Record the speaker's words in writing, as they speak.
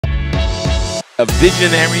of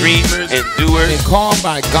visionary dreamers and doers, and called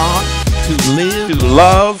by God to live, to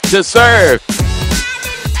love, to serve.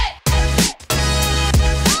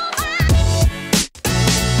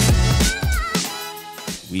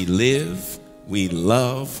 We live, we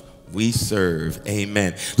love, we serve.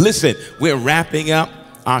 Amen. Listen, we're wrapping up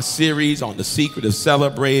our series on the secret of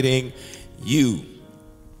celebrating you.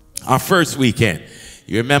 Our first weekend,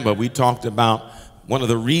 you remember we talked about one of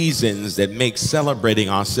the reasons that makes celebrating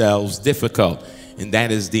ourselves difficult, and that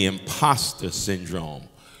is the imposter syndrome.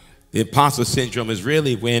 The imposter syndrome is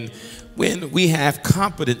really when we have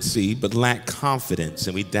competency but lack confidence,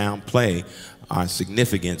 and we downplay our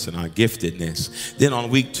significance and our giftedness. Then on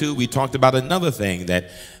week 2, we talked about another thing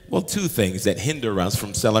two things that hinder us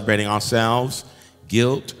from celebrating ourselves: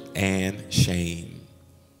 guilt and shame.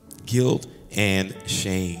 Guilt and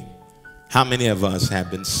shame. How many of us have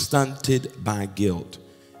been stunted by guilt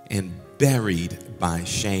and buried by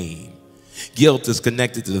shame? Guilt is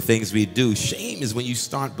connected to the things we do. Shame is when you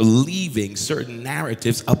start believing certain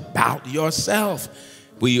narratives about yourself,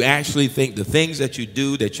 where you actually think the things that you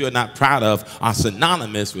do that you're not proud of are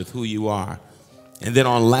synonymous with who you are. And then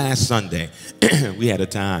on last Sunday, we had a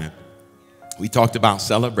time. We talked about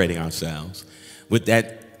celebrating ourselves with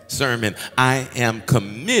that sermon, I am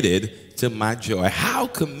committed to my joy. How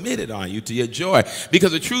committed are you to your joy?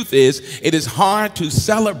 Because the truth is, it is hard to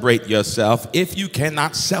celebrate yourself if you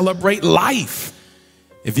cannot celebrate life,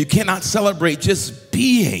 if you cannot celebrate just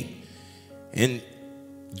being. And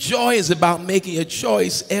joy is about making a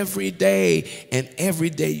choice every day, and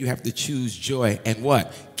every day you have to choose joy. And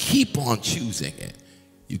what? Keep on choosing it.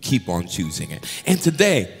 You keep on choosing it. And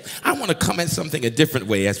today, I want to come at something a different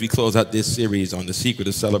way as we close out this series on the secret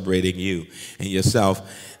of celebrating you and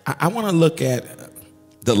yourself. I want to look at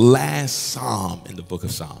the last psalm in the book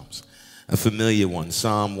of Psalms, a familiar one,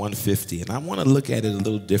 Psalm 150. And I want to look at it a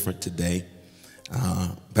little different today,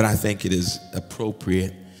 but I think it is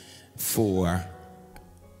appropriate for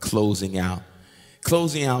closing out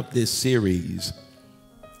this series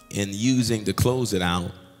and using to close it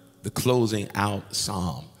out, the closing out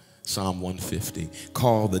psalm, Psalm 150,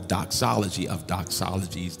 called the doxology of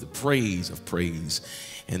doxologies, the praise of praise.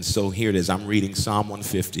 And so here it is. I'm reading Psalm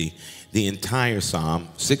 150, the entire psalm,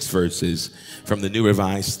 6 verses from the New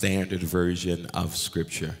Revised Standard Version of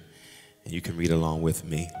Scripture. And you can read along with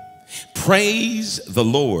me. Praise the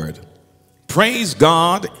Lord. Praise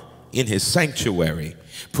God in his sanctuary.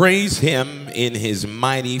 Praise him in his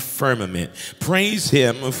mighty firmament. Praise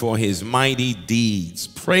him for his mighty deeds.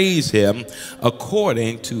 Praise him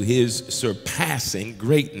according to his surpassing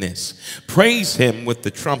greatness. Praise him with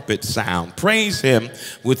the trumpet sound. Praise him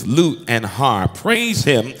with lute and harp. Praise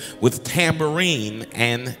him with tambourine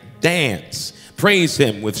and dance. Praise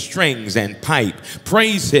him with strings and pipe.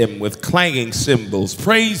 Praise him with clanging cymbals.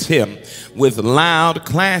 Praise him with loud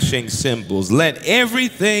clashing cymbals. Let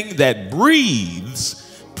everything that breathes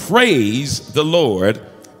praise the Lord.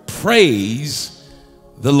 Praise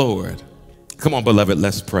the Lord. Come on, beloved,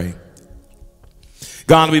 let's pray.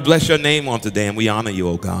 God, we bless your name on today, and we honor you,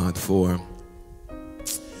 oh God, for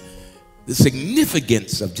the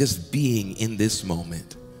significance of just being in this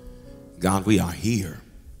moment. God, we are here.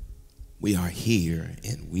 We are here,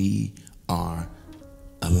 and we are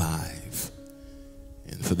alive.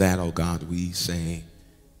 And for that, oh God, we say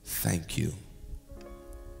thank you.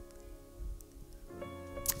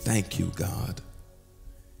 Thank you, God.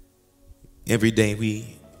 Every day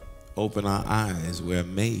we open our eyes, we're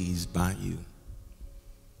amazed by you.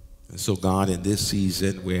 And so, God, in this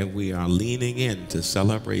season where we are leaning into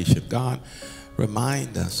celebration, God,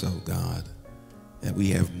 remind us, oh God, that we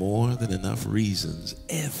have more than enough reasons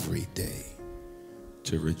every day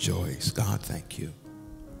to rejoice. God, thank you.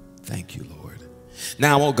 Thank you, Lord.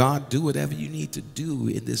 Now, oh God, do whatever you need to do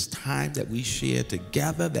in this time that we share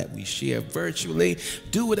together, that we share virtually.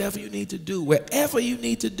 Do whatever you need to do, wherever you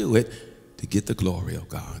need to do it, to get the glory, oh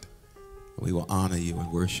God. We will honor you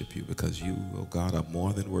and worship you because you, oh God, are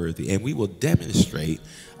more than worthy. And we will demonstrate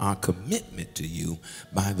our commitment to you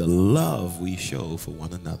by the love we show for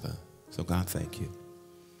one another. So God, thank you.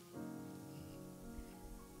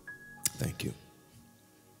 Thank you.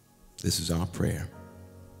 This is our prayer.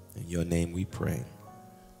 In your name we pray.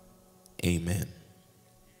 Amen.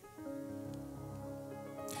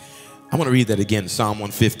 I want to read that again, Psalm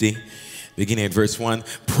 150. beginning at verse 1.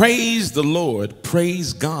 Praise the Lord,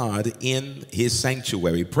 praise God in his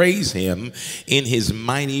sanctuary. Praise him in his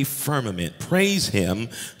mighty firmament. Praise him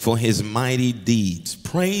for his mighty deeds.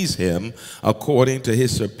 Praise him according to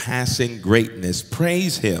his surpassing greatness.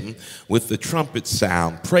 Praise him with the trumpet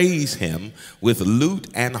sound. Praise him with lute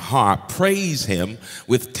and harp. Praise him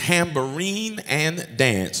with tambourine and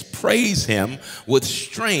dance. Praise him with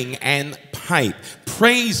string and pipe.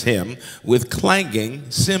 Praise him with clanging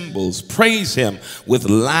cymbals. Praise him with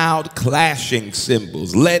loud clashing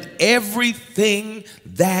cymbals. Let everything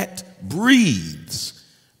that breathes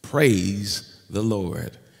praise the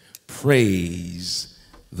Lord. Praise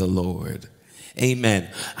the Lord. Amen.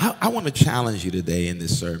 I want to challenge you today in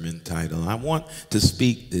this sermon title. I want to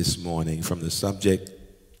speak this morning from the subject,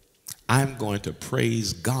 I'm going to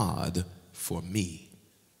praise God for me.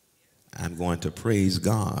 I'm going to praise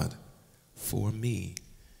God for me.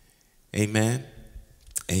 Amen.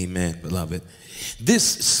 Amen, beloved. This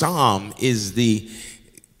psalm is the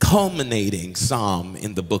culminating psalm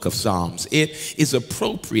in the book of Psalms. It is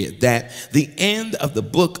appropriate that the end of the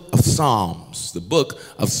book of Psalms, the book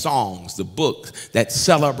of songs, the book that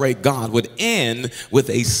celebrate God, would end with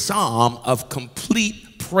a psalm of complete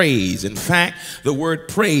praise. In fact, the word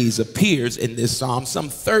praise appears in this psalm some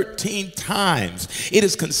 13 times. It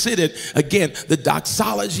is considered, again, the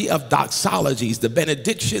doxology of doxologies, the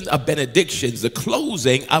benediction of benedictions, the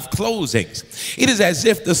closing of closings. It is as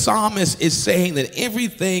if the psalmist is saying that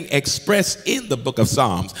everything expressed in the book of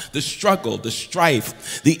Psalms, the struggle, the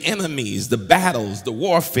strife, the enemies, the battles, the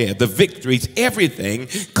warfare, the victories, everything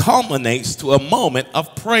culminates to a moment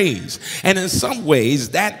of praise. And in some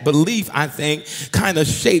ways, that belief, I think, kind of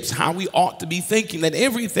shapes how we ought to be thinking, that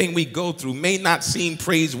everything we go through may not seem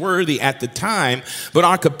praiseworthy at the time, but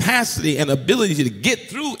our capacity and ability to get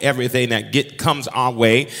through everything that comes our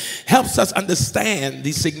way helps us understand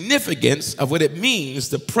the significance of what it means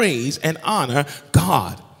to praise and honor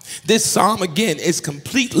God. This psalm, again, is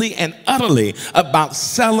completely and utterly about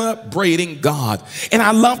celebrating God. And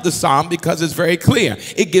I love the psalm because it's very clear.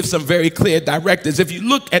 It gives some very clear directives. If you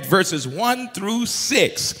look at verses 1 through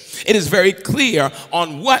 6, it is very clear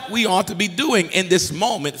on what we ought to be doing in this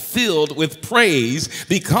moment filled with praise,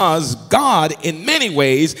 because God, in many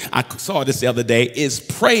ways, I saw this the other day, is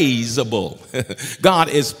praisable. God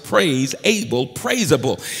is praisable.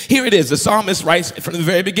 Here it is. The psalmist writes from the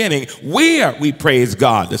very beginning where we praise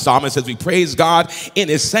God. The psalmist says we praise God in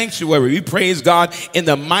his sanctuary. We praise God in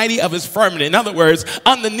the mighty of his firmament. In other words,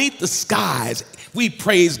 underneath the skies, we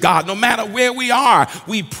praise God. No matter where we are,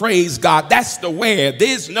 we praise God. That's the where.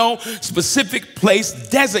 There's no specific place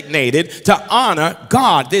designated to honor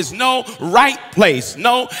God. There's no right place,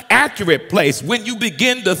 no accurate place. When you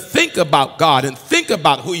begin to think about God and think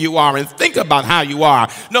about who you are and think about how you are,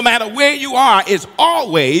 no matter where you are, is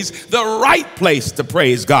always the right place to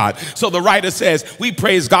praise God. So the writer says we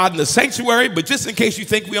praise God in the sanctuary, but just in case you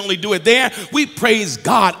think we only do it there, we praise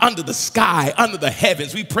God under the sky, under the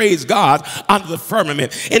heavens. We praise God under the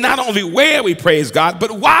firmament. And not only where we praise God, but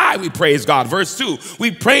why we praise God. Verse 2, we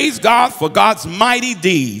praise God for God's mighty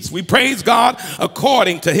deeds. We praise God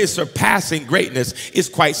according to his surpassing greatness. It's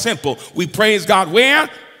quite simple. We praise God where?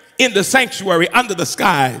 In the sanctuary, under the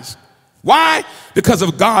skies. Why? Because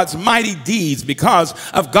of God's mighty deeds, because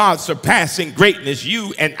of God's surpassing greatness.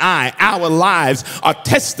 You and I, our lives are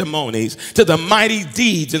testimonies to the mighty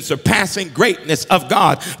deeds and surpassing greatness of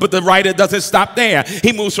God. But the writer doesn't stop there.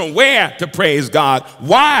 He moves from where to praise God,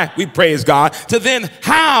 why we praise God, to then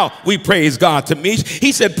how we praise God. To me,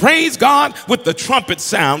 he said, praise God with the trumpet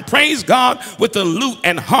sound. Praise God with the lute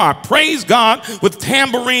and harp. Praise God with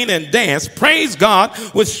tambourine and dance. Praise God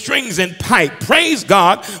with strings and pipe. Praise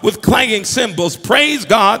God with clanging cymbals. Praise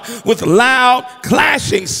God with loud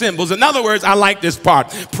clashing cymbals. In other words, I like this part.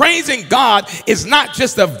 Praising God is not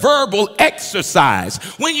just a verbal exercise.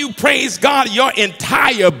 When you praise God, your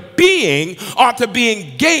entire being ought to be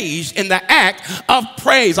engaged in the act of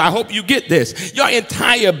praise. I hope you get this. Your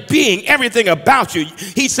entire being, everything about you.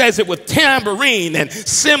 He says it with tambourine and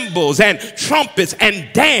cymbals and trumpets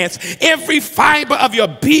and dance. Every fiber of your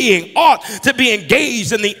being ought to be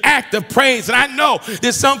engaged in the act of praise. And I know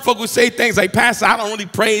there's some folk who say things like, Pastor, I don't really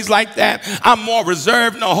praise like that. I'm more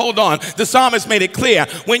reserved. No, hold on. The psalmist made it clear.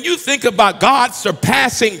 When you think about God's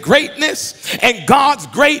surpassing greatness and God's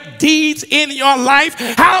great deeds in your life,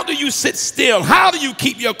 how do do you sit still? How do you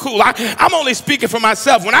keep your cool? I'm only speaking for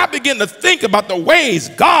myself. When I begin to think about the ways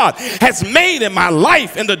God has made in my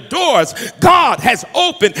life and the doors God has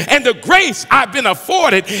opened and the grace I've been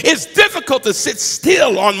afforded, it's difficult to sit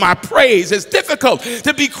still on my praise. It's difficult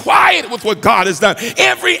to be quiet with what God has done.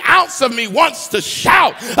 Every ounce of me wants to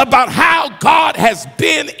shout about how God has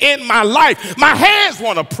been in my life. My hands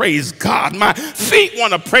want to praise God. My feet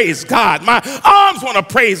want to praise God. My arms want to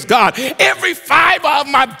praise God. Every fiber of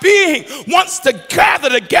my being wants to gather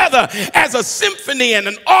together as a symphony and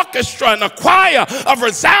an orchestra and a choir of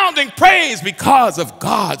resounding praise because of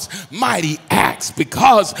God's mighty acts,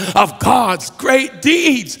 because of God's great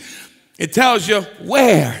deeds. It tells you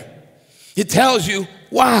where. It tells you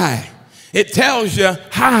why. It tells you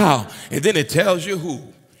how. And then it tells you who.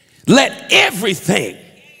 Let everything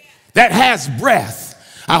that has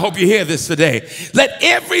breath, I hope you hear this today, let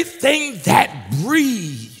everything that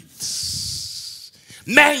breathes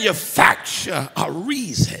manufacture a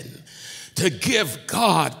reason to give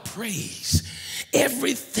God praise.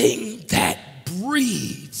 Everything that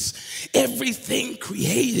breathes, everything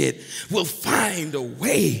created will find a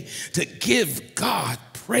way to give God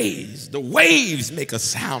praise. The waves make a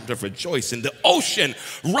sound of rejoicing. The ocean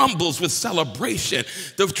rumbles with celebration.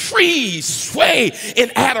 The trees sway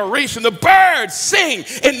in adoration. The birds sing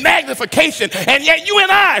in magnification. And yet you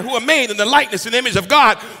and I, who are made in the likeness and image of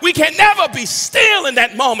God, we can never be still in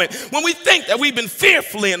that moment when we think that we've been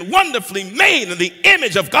fearfully and wonderfully made in the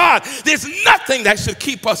image of God. There's nothing that should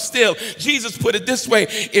keep us still. Jesus put it this way: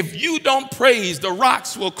 if you don't praise, the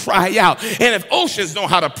rocks will cry out. And if oceans know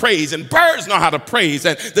how to praise, and birds know how to praise,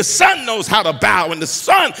 and the sun knows how to bow, and the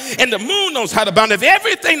sun and the moon knows how to bow, and if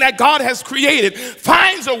everything that God has created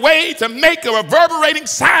finds a way to make a reverberating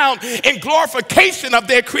sound in glorification of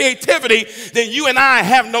their creativity, then you and I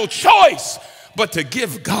have no choice but to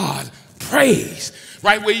give God praise.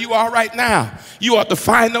 Right where you are right now, you ought to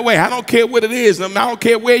find a way. I don't care what it is. I don't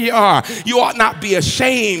care where you are. You ought not be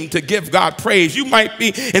ashamed to give God praise. You might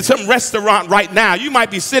be in some restaurant right now. You might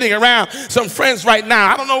be sitting around some friends right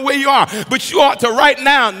now. I don't know where you are, but you ought to right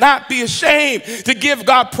now not be ashamed to give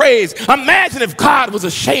God praise. Imagine if God was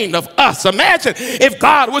ashamed of us. Imagine if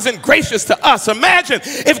God wasn't gracious to us. Imagine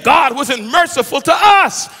if God wasn't merciful to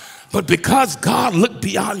us. But because God looked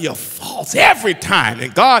beyond your faults every time,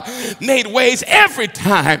 and God made ways every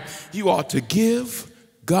time, you ought to give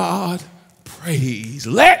God praise.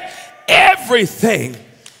 Let everything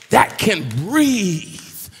that can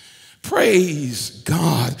breathe praise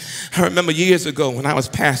God. I remember years ago when I was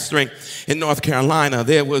pastoring in North Carolina,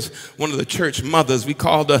 there was one of the church mothers. We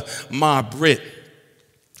called her Ma Britt.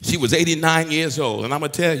 She was 89 years old, and I'm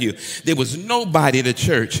going to tell you, there was nobody in the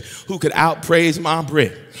church who could outpraise Ma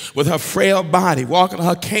Britt. With her frail body, walking on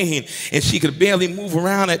her cane, and she could barely move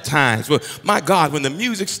around at times. But my God, when the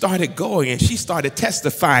music started going and she started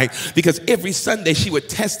testifying, because every Sunday she would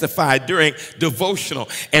testify during devotional,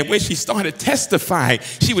 and when she started testifying,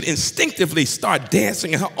 she would instinctively start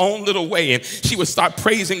dancing in her own little way, and she would start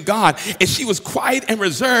praising God, and she was quiet and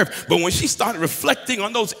reserved. But when she started reflecting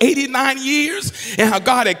on those 89 years and how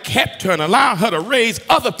God had kept her and allowed her to raise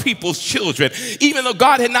other people's children, even though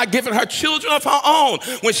God had not given her children of her own,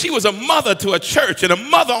 when she was a mother to a church and a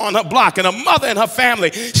mother on her block and a mother in her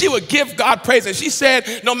family, she would give God praise. And she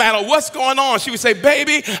said, no matter what's going on, she would say,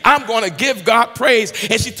 baby, I'm going to give God praise.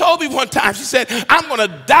 And she told me one time, she said, I'm going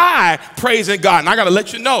to die praising God. And I got to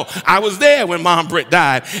let you know, I was there when Mom Britt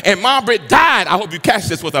died. And Mom Britt died, I hope you catch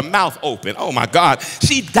this, with her mouth open. Oh my God.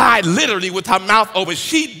 She died literally with her mouth open.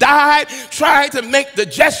 She died trying to make the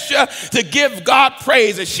gesture to give God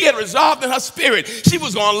praise. And she had resolved in her spirit, she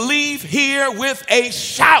was going to leave here with a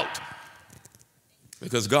shout,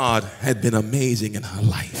 because God had been amazing in her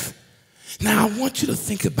life. Now, I want you to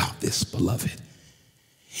think about this, beloved.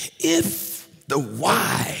 If the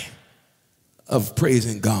why of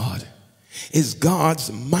praising God is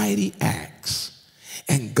God's mighty acts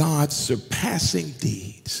and God's surpassing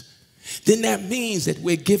deeds, then that means that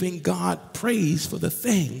we're giving God praise for the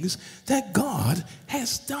things that God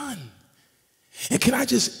has done. And can I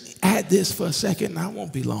just add this for a second? I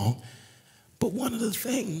won't be long. But one of the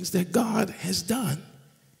things that God has done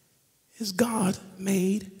is God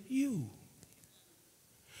made you.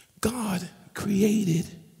 God created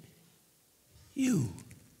you.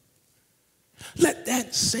 Let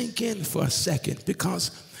that sink in for a second,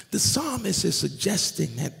 because the psalmist is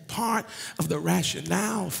suggesting that part of the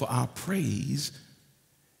rationale for our praise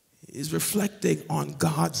is reflecting on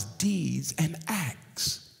God's deeds and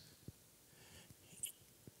acts.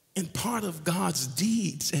 And part of God's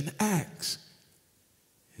deeds and acts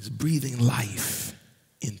is breathing life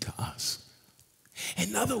into us.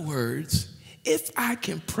 In other words, if I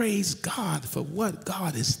can praise God for what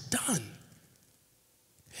God has done,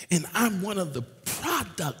 and I'm one of the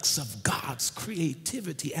products of God's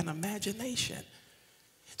creativity and imagination,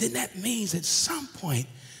 then that means at some point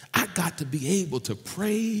I got to be able to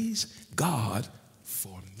praise God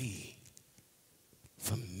for me,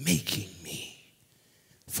 for making me,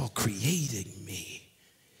 for creating me.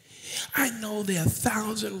 I know there are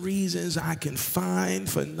 1,000 reasons I can find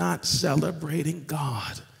for not celebrating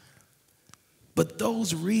God. But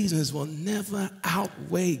those reasons will never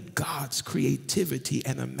outweigh God's creativity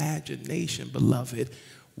and imagination, beloved,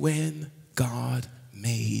 when God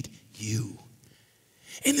made you.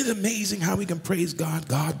 Isn't it amazing how we can praise God?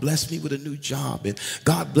 God blessed me with a new job, and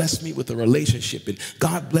God blessed me with a relationship, and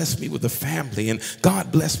God blessed me with a family, and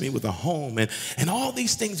God blessed me with a home, and all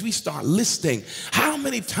these things we start listing. How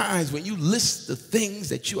many times when you list the things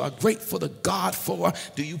that you are grateful to God for,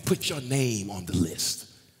 do you put your name on the list?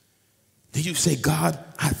 Do you say, God,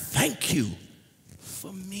 I thank you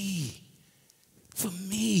for me,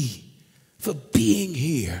 for being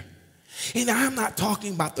here? And I'm not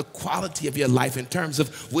talking about the quality of your life in terms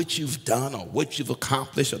of what you've done or what you've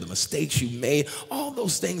accomplished or the mistakes you made. All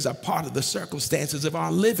those things are part of the circumstances of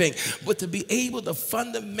our living. But to be able to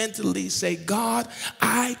fundamentally say, God,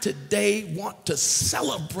 I today want to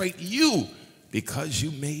celebrate you because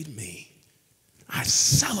you made me. I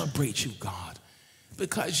celebrate you, God,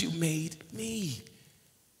 because you made me.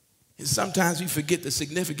 And sometimes we forget the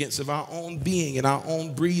significance of our own being and our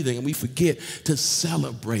own breathing, and we forget to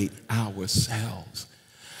celebrate ourselves.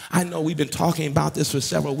 I know we've been talking about this for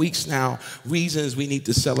several weeks now, reasons we need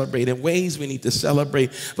to celebrate and ways we need to celebrate.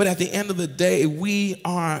 But at the end of the day, we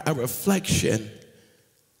are a reflection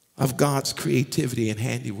of God's creativity and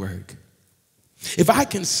handiwork. If I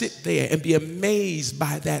can sit there and be amazed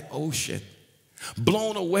by that ocean,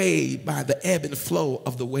 blown away by the ebb and flow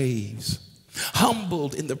of the waves,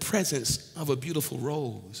 humbled in the presence of a beautiful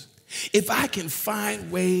rose, if I can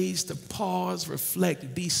find ways to pause,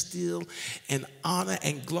 reflect, be still, and honor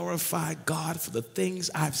and glorify God for the things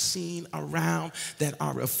I've seen around that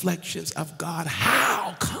are reflections of God,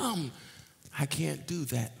 how come I can't do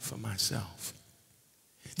that for myself?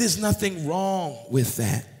 There's nothing wrong with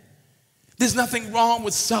that. There's nothing wrong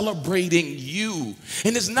with celebrating you.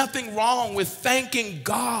 And there's nothing wrong with thanking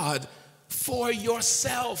God for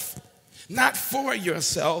yourself. Not for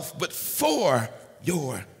yourself, but for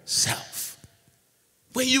yourself.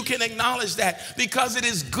 When you can acknowledge that, because it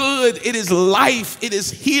is good, it is life, it is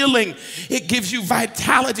healing, it gives you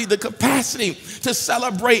vitality, the capacity to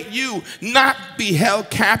celebrate you, not be held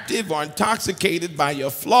captive or intoxicated by your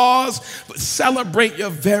flaws, but celebrate your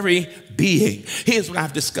very being. Here's what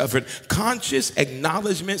I've discovered: conscious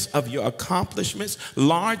acknowledgments of your accomplishments,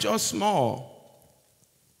 large or small.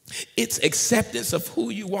 It's acceptance of who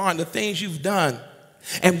you are and the things you've done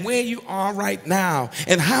and where you are right now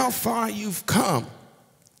and how far you've come.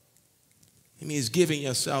 It means giving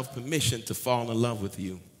yourself permission to fall in love with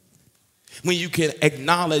you. When you can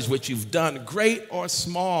acknowledge what you've done, great or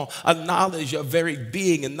small, acknowledge your very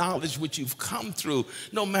being, acknowledge what you've come through,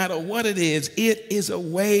 no matter what it is a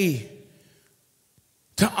way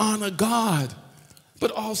to honor God,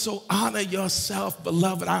 but also honor yourself,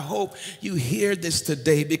 beloved. I hope you hear this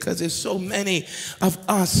today, because there's so many of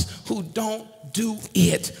us who don't do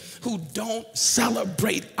it, who don't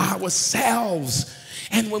celebrate ourselves.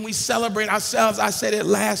 And when we celebrate ourselves, I said it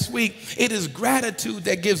last week, it is gratitude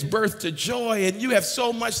that gives birth to joy, and you have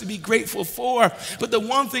so much to be grateful for. But the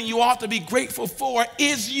one thing you ought to be grateful for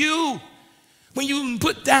is you. When you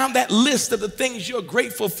put down that list of the things you're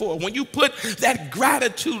grateful for, when you put that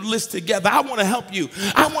gratitude list together, I want to help you.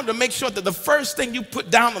 I want to make sure that the first thing you put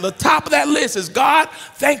down on the top of that list is, God,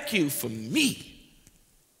 thank you for me.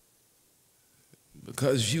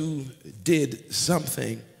 Because you did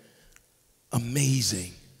something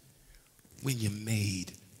amazing when you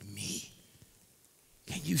made me.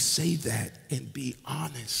 Can you say that and be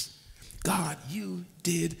honest? God, you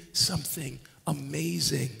did something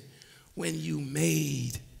amazing when you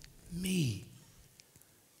made me.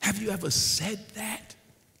 Have you ever said that?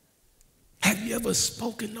 Have you ever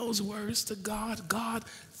spoken those words to God? God,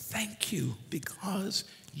 thank you because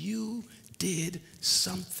you did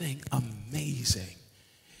something amazing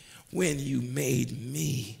when you made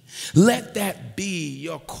me. Let that be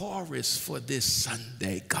your chorus for this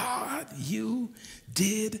Sunday. God, you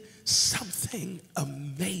did something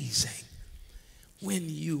amazing when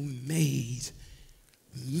you made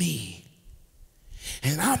me.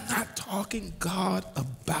 And I'm not talking, God,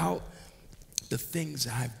 about the things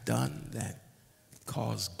I've done that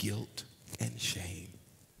cause guilt and shame.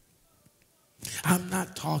 I'm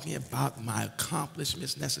not talking about my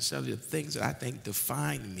accomplishments necessarily, the things that I think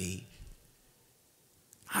define me.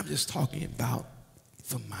 I'm just talking about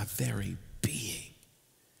from my very being,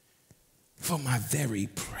 from my very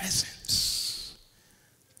presence.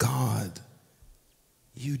 God,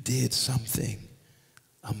 you did something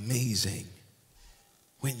amazing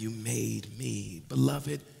when you made me.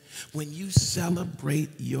 Beloved, when you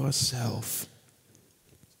celebrate yourself,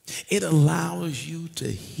 it allows you to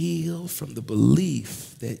heal from the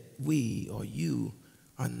belief that we or you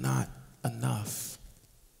are not enough.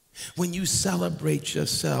 When you celebrate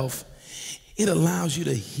yourself, it allows you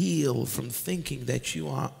to heal from thinking that you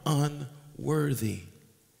are unworthy.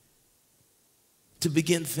 To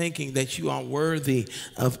begin thinking that you are worthy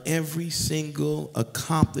of every single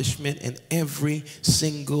accomplishment and every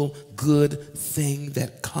single good thing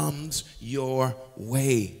that comes your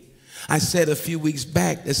way. I said a few weeks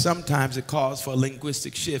back that sometimes it calls for a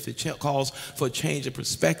linguistic shift. It calls for a change of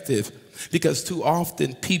perspective, because too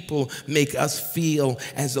often people make us feel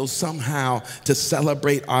as though somehow to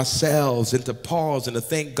celebrate ourselves and to pause and to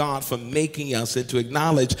thank God for making us and to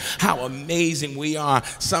acknowledge how amazing we are,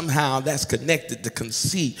 somehow that's connected to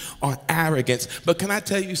conceit or arrogance. But can I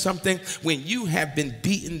tell you something? When you have been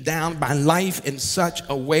beaten down by life in such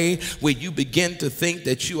a way where you begin to think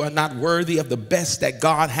that you are not worthy of the best that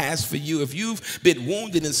God has for you, if you've been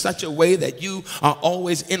wounded in such a way that you are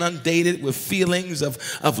always inundated with feelings of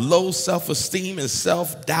low self-esteem and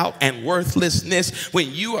self-doubt and worthlessness,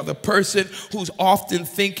 when you are the person who's often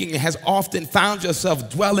thinking and has often found yourself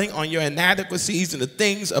dwelling on your inadequacies and the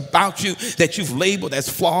things about you that you've labeled as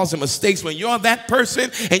flaws and mistakes, when you're that person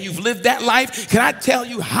and you've lived that life, can I tell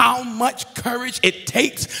you how much courage it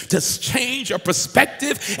takes to change your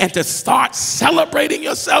perspective and to start celebrating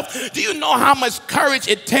yourself? Do you know how much courage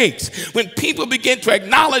it takes when people begin to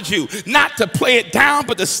acknowledge you, not to play it down,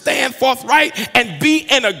 but to stand forthright and be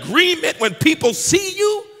in agreement when people see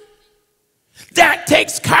you? That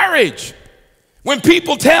takes courage. When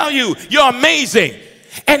people tell you you're amazing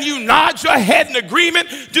and you nod your head in agreement,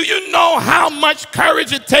 do you know how much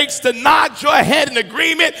courage it takes to nod your head in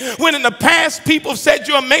agreement when in the past people said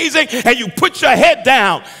you're amazing and you put your head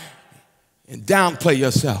down and downplay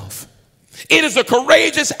yourself? It is a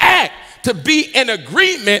courageous act to be in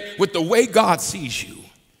agreement with the way God sees you.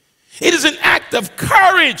 It is an act of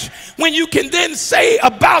courage when you can then say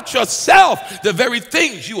about yourself the very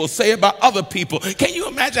things you will say about other people. Can you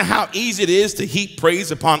imagine how easy it is to heap praise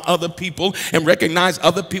upon other people and recognize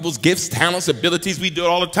other people's gifts, talents, abilities? We do it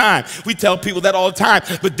all the time. We tell people that all the time.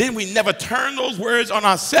 But then we never turn those words on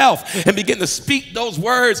ourselves and begin to speak those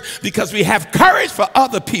words because we have courage for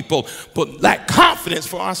other people but lack confidence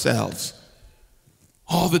for ourselves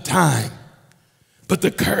all the time. But the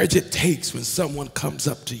courage it takes when someone comes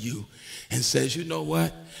up to you and says, you know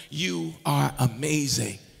what? You are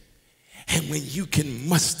amazing. And when you can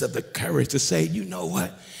muster the courage to say, you know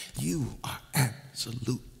what? You are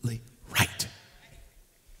absolutely right.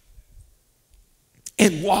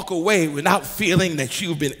 And walk away without feeling that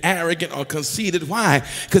you've been arrogant or conceited. Why?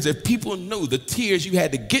 Because if people knew the tears you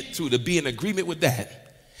had to get through to be in agreement with that,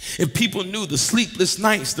 if people knew the sleepless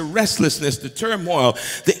nights, the restlessness, the turmoil,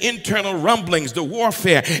 the internal rumblings, the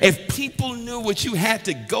warfare, if people knew what you had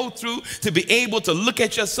to go through to be able to look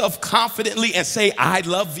at yourself confidently and say, I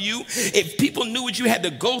love you, if people knew what you had to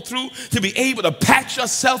go through to be able to pat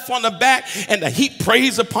yourself on the back and to heap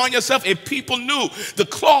praise upon yourself, if people knew the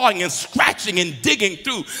clawing and scratching and digging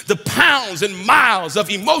through the pounds and miles of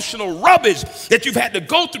emotional rubbish that you've had to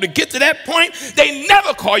go through to get to that point, they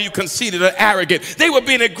never call you conceited or arrogant. They would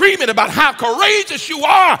be in agreement about how courageous you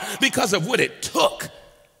are because of what it took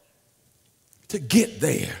to get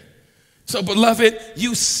there. So, beloved,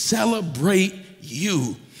 you celebrate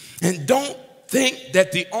you. And don't think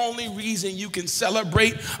that the only reason you can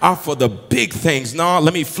celebrate are for the big things. No,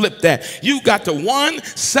 let me flip that. You got to, one,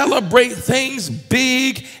 celebrate things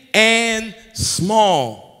big and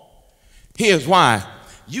small. Here's why.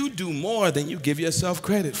 You do more than you give yourself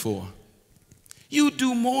credit for. You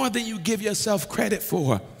do more than you give yourself credit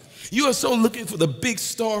for. You are so looking for the big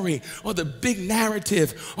story or the big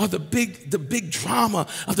narrative or the big drama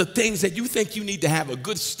of the things that you think you need to have a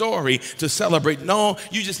good story to celebrate. No,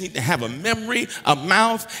 you just need to have a memory, a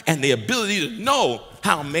mouth, and the ability to know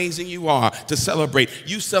how amazing you are to celebrate.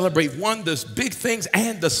 You celebrate, one, the big things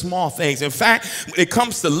and the small things. In fact, when it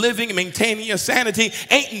comes to living and maintaining your sanity,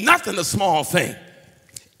 ain't nothing a small thing.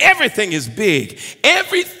 Everything is big.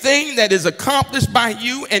 Everything that is accomplished by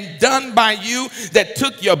you and done by you that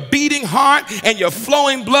took your beating heart and your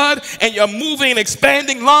flowing blood and your moving and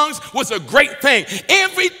expanding lungs was a great thing.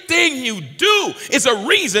 Everything you do is a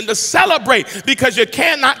reason to celebrate because you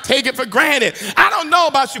cannot take it for granted. I don't know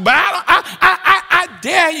about you, but I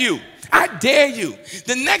dare you. I dare you.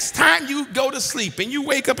 The next time you go to sleep and you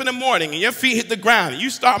wake up in the morning and your feet hit the ground and you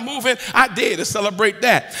start moving, I dare you to celebrate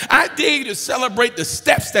that. I dare you to celebrate the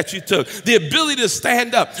steps that you took, the ability to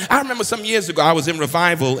stand up. I remember some years ago, I was in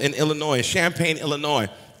revival in Illinois, Champaign, Illinois.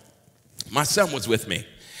 My son was with me.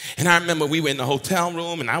 And I remember we were in the hotel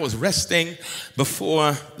room and I was resting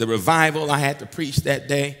before the revival I had to preach that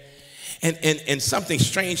day. And something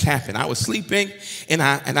strange happened. I was sleeping and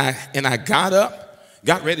I got up.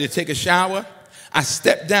 Got ready to take a shower. I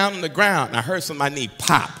stepped down on the ground and I heard my knee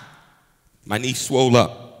pop. My knee swole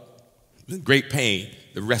up. It was in great pain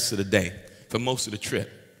the rest of the day for most of the trip.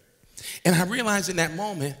 And I realized in that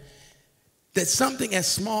moment that something as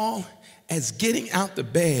small as getting out the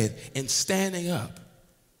bed and standing up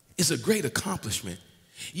is a great accomplishment.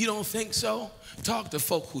 You don't think so? Talk to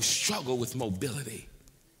folk who struggle with mobility.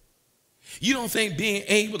 You don't think being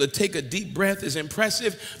able to take a deep breath is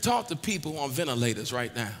impressive? Talk to people on ventilators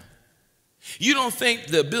right now. You don't think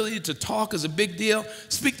the ability to talk is a big deal?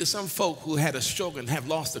 Speak to some folk who had a stroke and have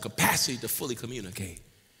lost the capacity to fully communicate.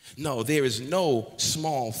 No, there is no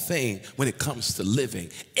small thing when it comes to living.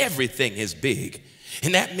 Everything is big.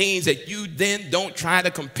 And that means that you then don't try to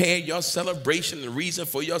compare your celebration, the reason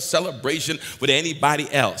for your celebration, with anybody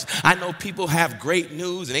else. I know people have great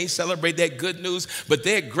news and they celebrate that good news, but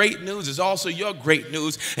their great news is also your great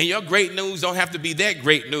news. And your great news don't have to be their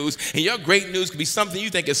great news. And your great news could be something you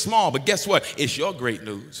think is small, but guess what? It's your great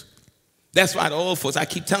news. That's why the old folks, I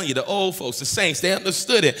keep telling you, the old folks, the saints, they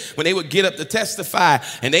understood it when they would get up to testify.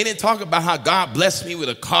 And they didn't talk about how God blessed me with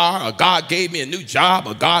a car, or God gave me a new job,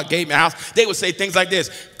 or God gave me a house. They would say things like this: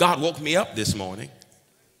 God woke me up this morning.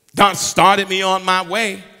 God started me on my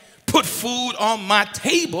way, put food on my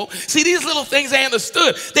table. See, these little things they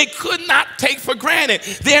understood. They could not take for granted.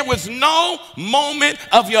 There was no moment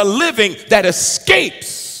of your living that escapes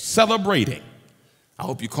celebrating. I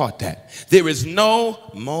hope you caught that. There is no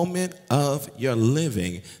moment of your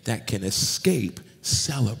living that can escape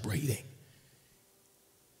celebrating.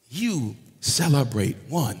 You celebrate,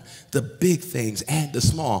 one, the big things and the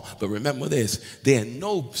small. But remember this, there are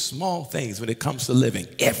no small things when it comes to living.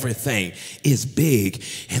 Everything is big.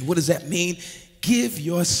 And what does that mean? Give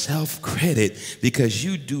yourself credit because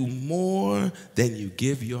you do more than you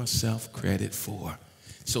give yourself credit for.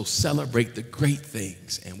 So celebrate the great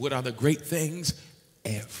things. And what are the great things?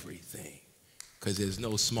 Everything, because there's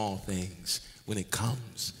no small things when it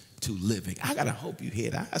comes to living. I gotta hope you hear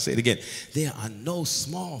that. I say it again. There are no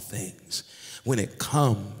small things when it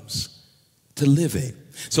comes to living.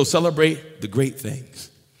 So celebrate the great things.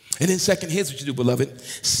 And then second, here's what you do, beloved.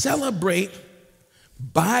 Celebrate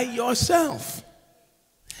by yourself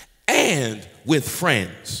and with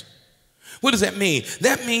friends. What does that mean?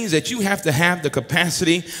 That means that you have to have the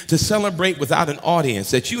capacity to celebrate without an audience,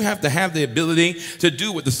 that you have to have the ability to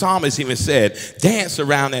do what the psalmist even said, dance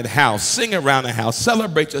around that house, sing around the house,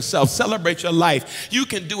 celebrate yourself, celebrate your life. You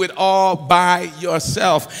can do it all by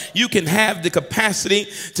yourself. You can have the capacity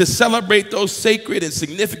to celebrate those sacred and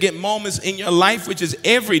significant moments in your life, which is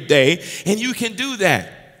every day, and you can do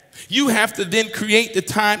that. You have to then create the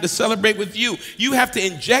time to celebrate with you. You have to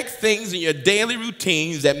inject things in your daily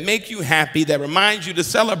routines that make you happy, that remind you to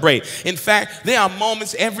celebrate. In fact, there are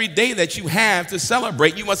moments every day that you have to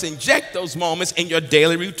celebrate. You must inject those moments in your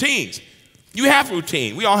daily routines. You have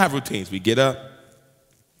routine. We all have routines. We get up,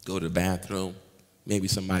 go to the bathroom, maybe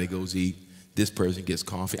somebody goes eat, this person gets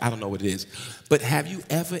coffee. I don't know what it is. But have you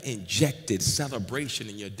ever injected celebration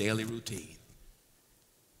in your daily routine?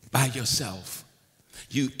 By yourself.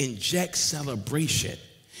 You inject celebration.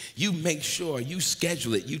 You make sure you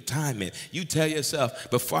schedule it, you time it. You tell yourself,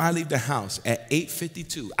 before I leave the house at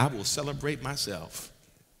 8:52, I will celebrate myself.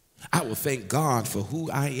 I will thank God for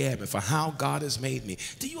who I am and for how God has made me.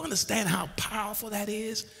 Do you understand how powerful that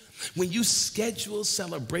is? When you schedule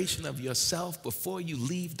celebration of yourself before you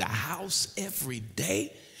leave the house every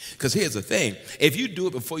day. Because here's the thing, if you do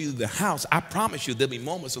it before you leave the house, I promise you there'll be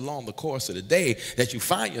moments along the course of the day that you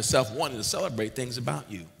find yourself wanting to celebrate things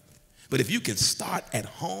about you. But if you can start at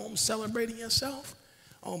home celebrating yourself,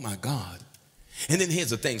 oh my God. And then here's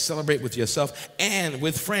the thing, celebrate with yourself and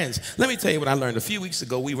with friends. Let me tell you what I learned. A few weeks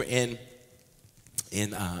ago, we were in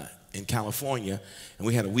California, and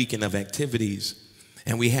we had a weekend of activities.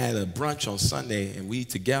 And we had a brunch on Sunday, and we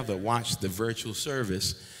together watched the virtual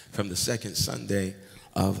service from the second Sunday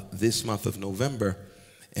of this month of November.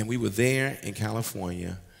 And we were there in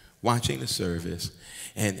California watching the service.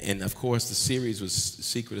 And of course, the series was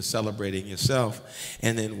Secret of Celebrating Yourself.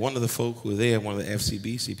 And then one of the folk who were there, one of the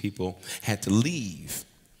FCBC people, had to leave.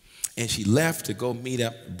 And she left to go meet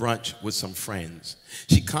up brunch with some friends.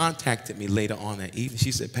 She contacted me later on that evening.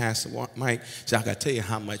 She said, Pastor Mike, I got to tell you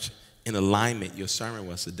how much in alignment your sermon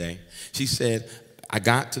was today. She said, I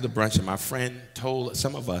got to the brunch and my friend told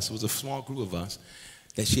some of us, it was a small group of us,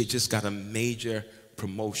 that she had just got a major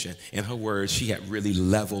promotion. In her words, she had really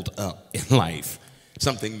leveled up in life.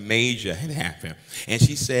 Something major had happened. And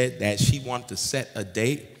she said that she wanted to set a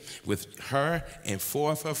date with her and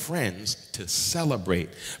 4 of her friends to celebrate.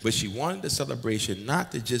 But she wanted the celebration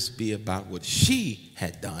not to just be about what she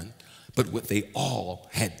had done, but what they all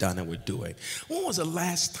had done and were doing. When was the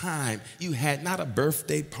last time you had not a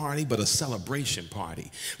birthday party, but a celebration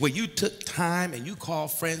party? Where you took time and you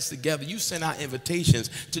called friends together, you sent out invitations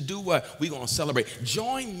to do what? We're going to celebrate.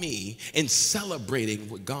 Join me in celebrating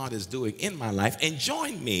what God is doing in my life, and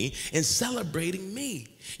join me in celebrating me.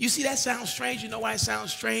 You see, that sounds strange. You know why it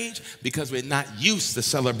sounds strange? Because we're not used to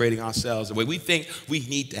celebrating ourselves the way we think we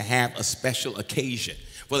need to have a special occasion.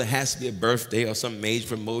 Well, it has to be a birthday or some major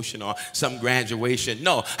promotion or some graduation.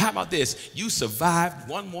 No, how about this? You survived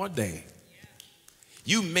one more day.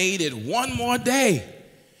 You made it one more day.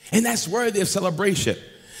 And that's worthy of celebration.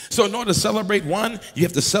 So in order to celebrate one, you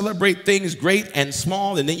have to celebrate things great and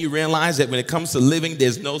small, and then you realize that when it comes to living,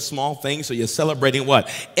 there's no small thing, so you're celebrating what?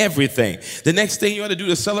 Everything. The next thing you ought to do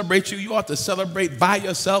to celebrate you ought to celebrate by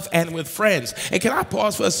yourself and with friends. And can I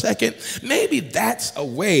pause for a second? Maybe that's a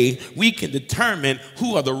way we can determine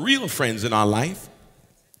who are the real friends in our life.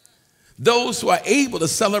 Those who are able to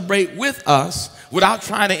celebrate with us without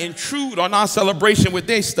trying to intrude on our celebration with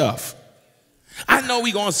their stuff. I know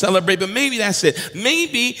we're going to celebrate, but maybe that's it.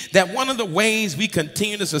 Maybe that one of the ways we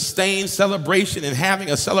continue to sustain celebration and having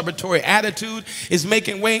a celebratory attitude is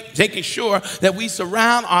making sure that we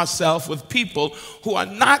surround ourselves with people who are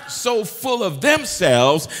not so full of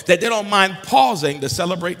themselves that they don't mind pausing to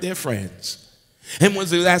celebrate their friends. And when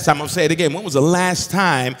was the last time, I'll say it again, when was the last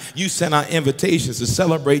time you sent out invitations to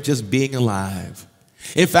celebrate just being alive?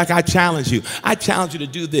 In fact, I challenge you to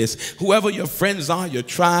do this. Whoever your friends are, your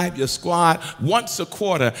tribe, your squad, once a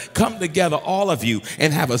quarter, come together, all of you,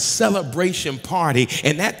 and have a celebration party.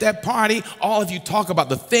 And at that party, all of you talk about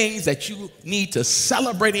the things that you need to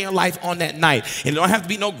celebrate in your life on that night. And it don't have to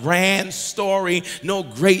be no grand story, no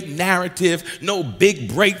great narrative, no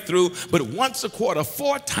big breakthrough, but once a quarter,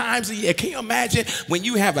 4 times a year. Can you imagine when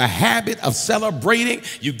you have a habit of celebrating?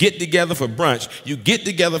 You get together for brunch, you get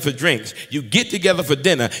together for drinks, you get together for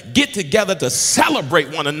dinner, get together to celebrate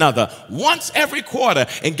one another once every quarter.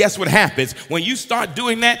 And guess what happens? When you start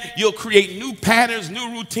doing that, you'll create new patterns, new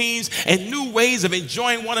routines, and new ways of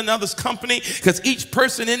enjoying one another's company, because each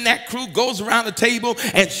person in that crew goes around the table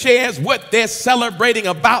and shares what they're celebrating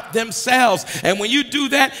about themselves. And when you do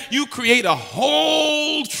that, you create a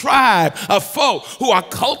whole tribe of folk who are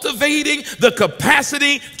cultivating the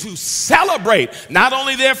capacity to celebrate not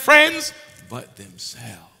only their friends, but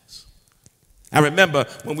themselves. I remember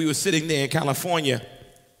when we were sitting there in California,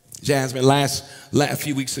 Jasmine, a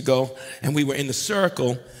few weeks ago, and we were in the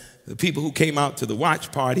circle. The people who came out to the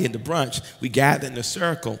watch party and the brunch, we gathered in the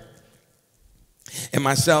circle. And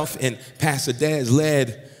myself and Pastor Des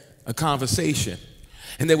led a conversation.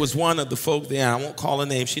 And there was one of the folk there, I won't call her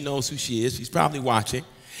name, she knows who she is, she's probably watching.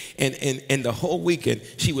 And the whole weekend,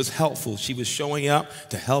 she was helpful. She was showing up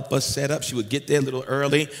to help us set up. She would get there a little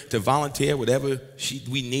early to volunteer. Whatever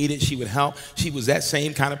we needed, she would help. She was that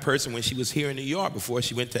same kind of person when she was here in New York before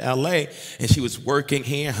she went to L.A. And she was working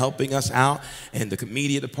here, helping us out in the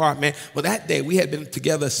media department. Well, that day, we had been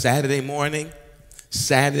together Saturday morning,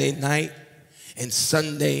 Saturday night, and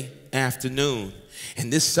Sunday afternoon.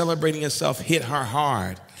 And this celebrating yourself hit her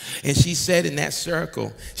hard. And she said in that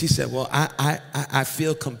circle, she said, well, I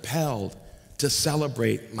feel compelled to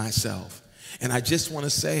celebrate myself. And I just want to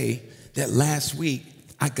say that last week,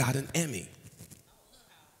 I got an Emmy.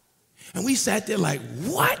 And we sat there like,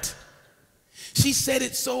 what? She said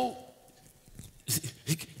it so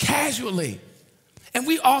casually. And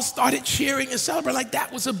we all started cheering and celebrating like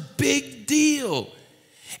that was a big deal.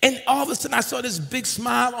 And all of a sudden, I saw this big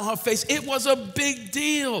smile on her face. It was a big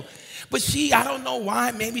deal. But I don't know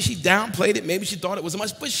why, maybe she downplayed it, maybe she thought it was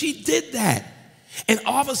much, but she did that. And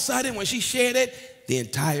all of a sudden, when she shared it, the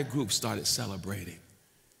entire group started celebrating.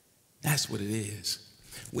 That's what it is.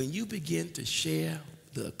 When you begin to share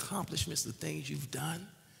the accomplishments, the things you've done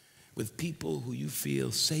with people who you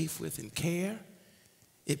feel safe with and care,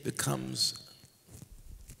 it becomes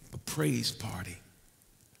a praise party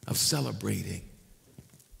of celebrating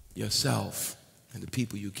yourself and the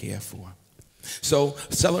people you care for. So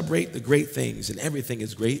celebrate the great things, and everything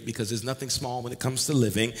is great because there's nothing small when it comes to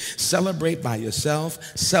living. Celebrate by yourself,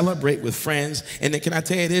 celebrate with friends, and then can I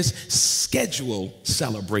tell you this? Schedule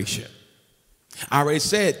celebration. I already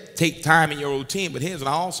said take time in your routine, but here's what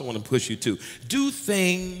I also want to push you to. Do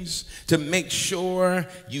things to make sure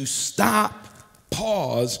you stop,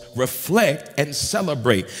 pause, reflect, and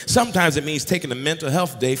celebrate. Sometimes it means taking a mental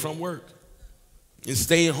health day from work and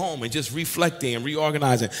staying home and just reflecting and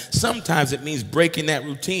reorganizing. Sometimes it means breaking that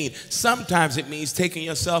routine. Sometimes it means taking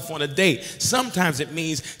yourself on a date. Sometimes it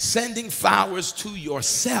means sending flowers to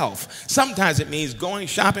yourself. Sometimes it means going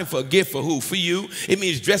shopping for a gift for who? For you. It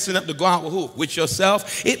means dressing up to go out with who? With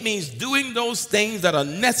yourself. It means doing those things that are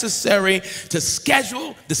necessary to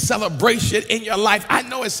schedule the celebration in your life. I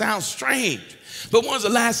know it sounds strange, but when was the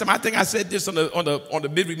last time, I think I said this on the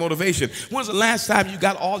midweek motivation, when was the last time you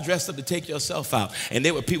got all dressed up to take yourself out? And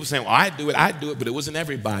there were people saying, well, I do it, but it wasn't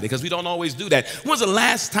everybody, because we don't always do that. When was the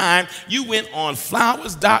last time you went on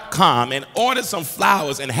flowers.com and ordered some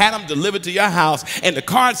flowers and had them delivered to your house and the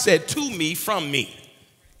card said, to me, from me?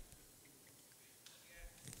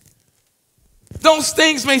 Those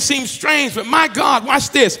things may seem strange, but my God, watch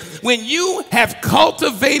this. When you have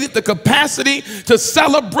cultivated the capacity to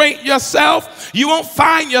celebrate yourself, you won't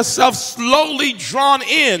find yourself slowly drawn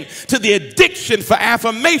in to the addiction for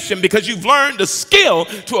affirmation, because you've learned the skill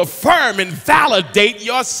to affirm and validate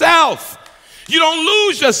yourself. You don't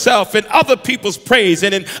lose yourself in other people's praise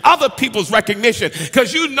and in other people's recognition,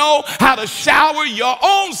 because you know how to shower your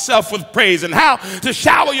own self with praise and how to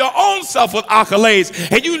shower your own self with accolades.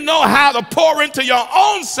 And you know how to pour into your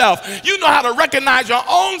own self. You know how to recognize your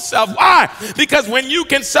own self. Why? Because when you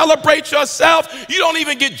can celebrate yourself, you don't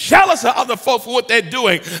even get jealous of other folks for what they're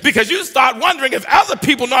doing, because you start wondering if other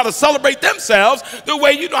people know how to celebrate themselves the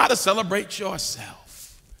way you know how to celebrate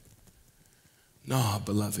yourself. No,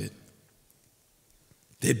 beloved.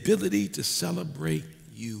 The ability to celebrate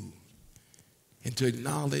you and to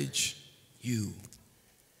acknowledge you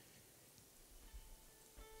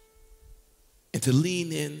and to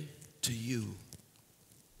lean in to you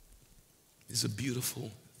is a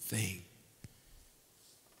beautiful thing.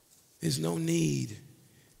 There's no need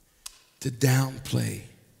to downplay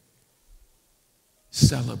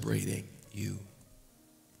celebrating you.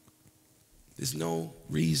 There's no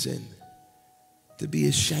reason to be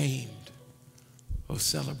ashamed of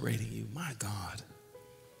celebrating you. My God,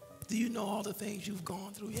 do you know all the things you've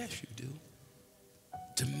gone through? Yes, you do.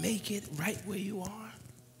 To make it right where you are.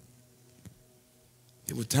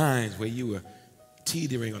 There were times where you were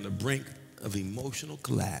teetering on the brink of emotional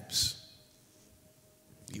collapse.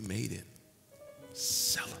 You made it.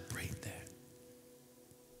 Celebrate that.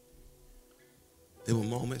 There were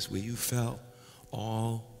moments where you felt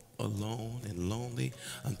all alone and lonely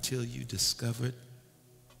until you discovered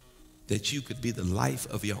that you could be the life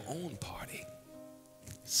of your own party.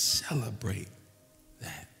 Celebrate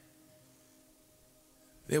that.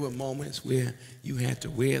 There were moments where you had to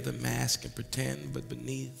wear the mask and pretend, but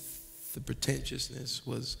beneath the pretentiousness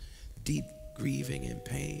was deep grieving and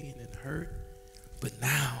pain and hurt. But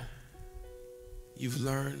now you've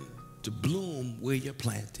learned to bloom where you're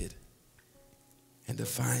planted and to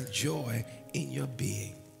find joy in your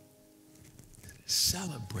being.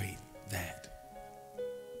 Celebrate that.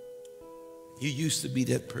 You used to be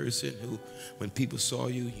that person who, when people saw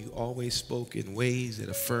you, you always spoke in ways that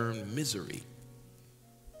affirmed misery.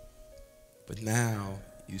 But now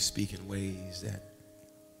you speak in ways that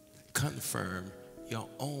confirm your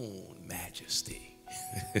own majesty.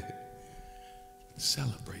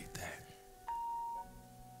 Celebrate that.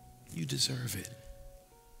 You deserve it.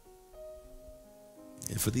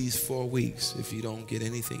 And for these 4 weeks, if you don't get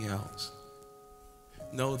anything else,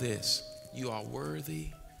 know this: you are worthy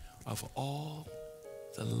of all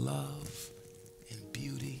the love and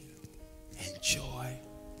beauty and joy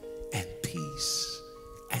and peace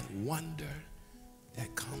and wonder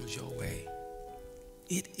that comes your way.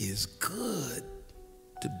 It is good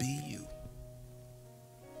to be you.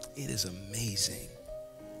 It is amazing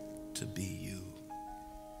to be you.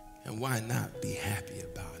 And why not be happy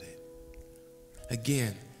about it?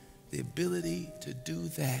 Again, the ability to do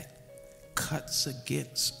that cuts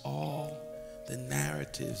against all the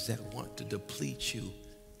narratives that want to deplete you.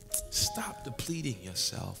 Stop depleting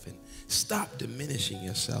yourself and stop diminishing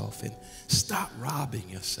yourself and stop robbing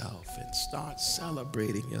yourself and start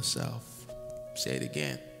celebrating yourself. Say it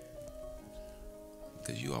again.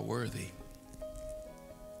 Because you are worthy.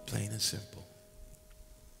 Plain and simple.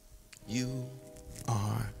 You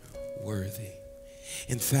are worthy.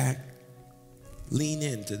 In fact, lean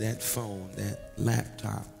into that phone, that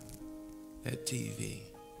laptop, that TV.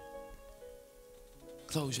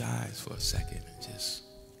 close your eyes for a second and just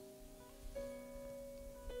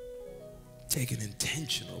take an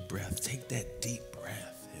intentional breath. Take that deep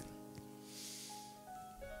breath and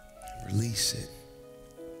release it.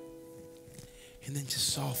 And then just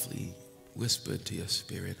softly whisper to your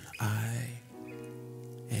spirit, I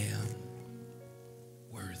am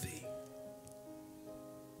worthy.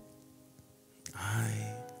 I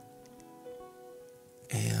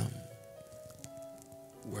am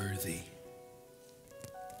worthy.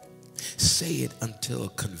 Say it until a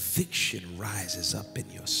conviction rises up in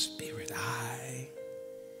your spirit. I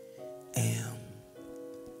am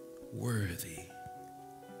worthy.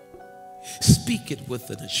 Speak it with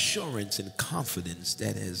an assurance and confidence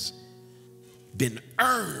that has been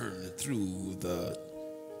earned through the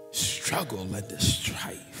struggle and the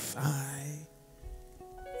strife. I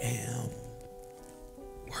am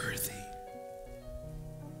worthy.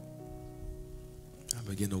 I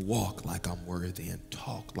begin to walk like I'm worthy and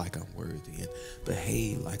talk like I'm worthy and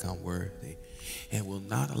behave like I'm worthy, and will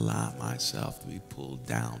not allow myself to be pulled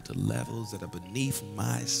down to levels that are beneath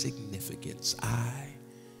my significance. I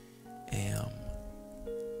am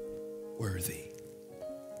worthy.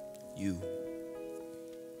 You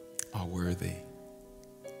are worthy,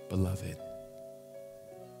 beloved.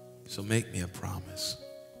 So make me a promise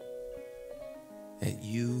that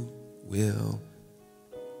you will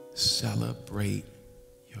celebrate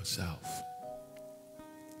yourself.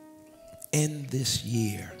 End this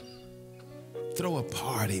year. Throw a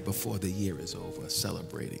party before the year is over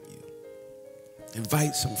celebrating you.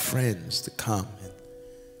 Invite some friends to come and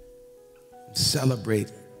celebrate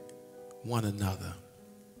one another,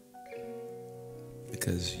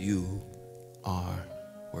 because you are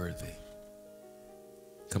worthy.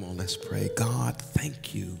 Come on, let's pray. God,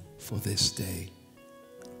 thank you for this day.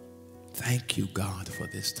 Thank you, God, for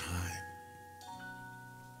this time.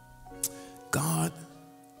 God,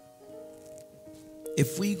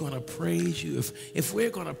 if we're going to praise you, if we're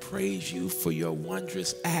going to praise you for your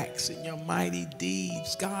wondrous acts and your mighty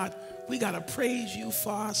deeds, God, we got to praise you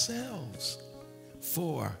for ourselves.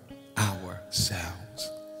 For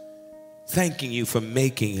ourselves. Thanking you for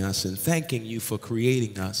making us and thanking you for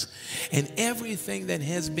creating us. And everything that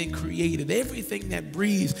has been created, everything that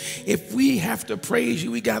breathes, if we have to praise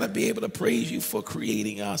you, we got to be able to praise you for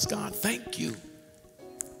creating us. God, thank you.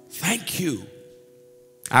 Thank you.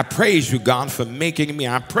 I praise you, God, for making me.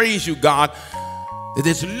 I praise you, God, that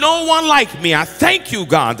there's no one like me. I thank you,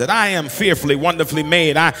 God, that I am fearfully, wonderfully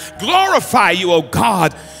made. I glorify you, oh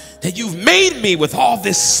God, that you've made me with all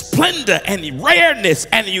this splendor and rareness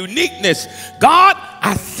and uniqueness. God,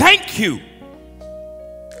 I thank you.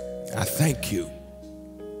 I thank you.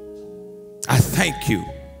 I thank you.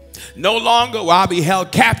 No longer will I be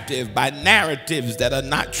held captive by narratives that are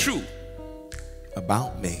not true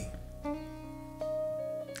about me.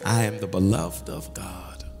 I am the beloved of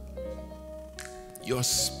God. Your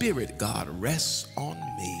spirit, God, rests on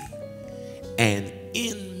me, and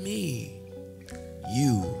in me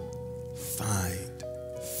you find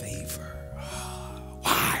favor.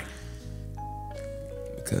 Why?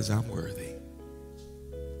 Because I'm worthy.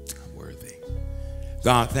 I'm worthy.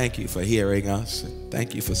 God, thank you for hearing us, and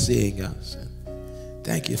thank you for seeing us, and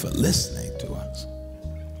thank you for listening to us.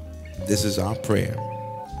 This is our prayer.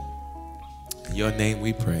 In your name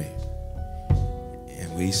we pray.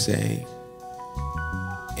 And we say,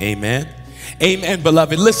 amen. Amen,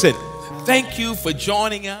 beloved. Listen, thank you for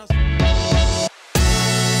joining us.